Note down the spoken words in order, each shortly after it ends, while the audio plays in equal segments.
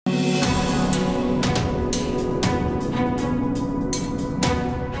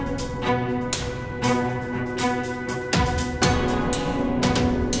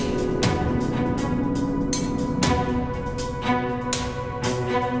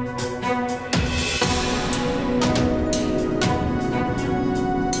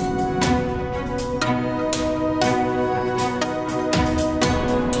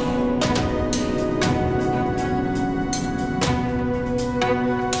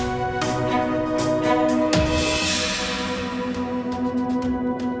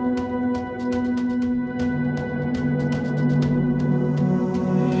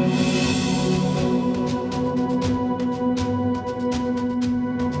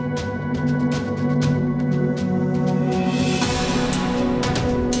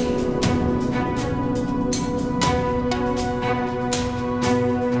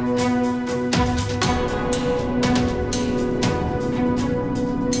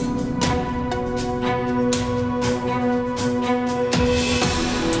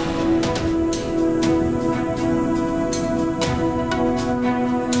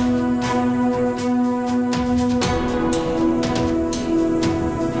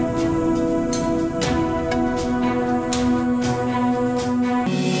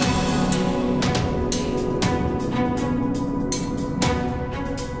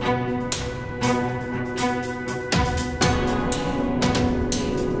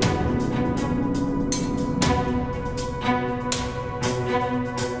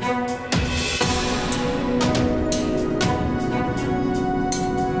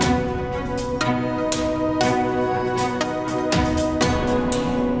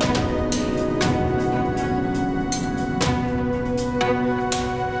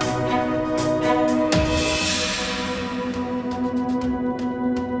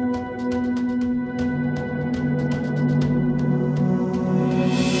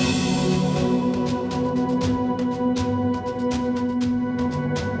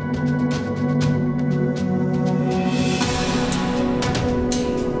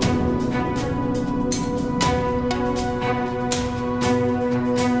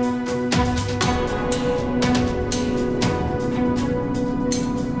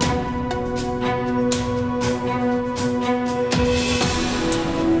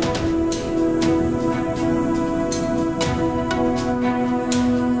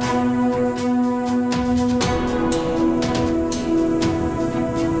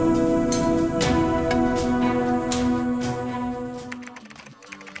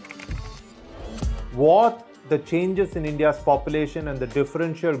the changes in India's population and the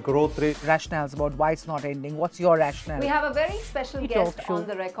differential growth rate. Rationales about why it's not ending. What's your rationale? We have a very special guest on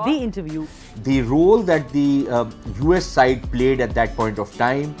the record. The interview. The role that the US side played at that point of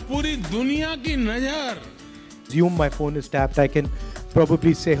time. पूरी दुनिया की नजर. Assume my phone is tapped. I can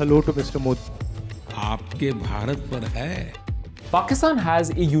probably say hello to Mr. Modi. आपके भारत पर है. Pakistan has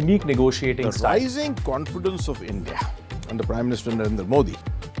a unique negotiating style. The rising confidence of India under Prime Minister Narendra Modi.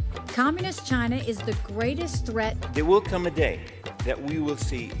 Communist China is the greatest threat. There will come a day that we will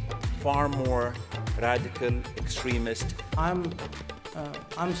see far more radical extremist. I'm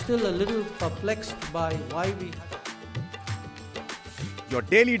still a little perplexed by why we. Your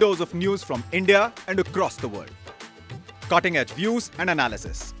daily dose of news from India and across the world. Cutting edge views and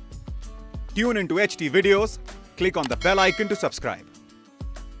analysis. Tune into HT videos. Click on the bell icon to subscribe.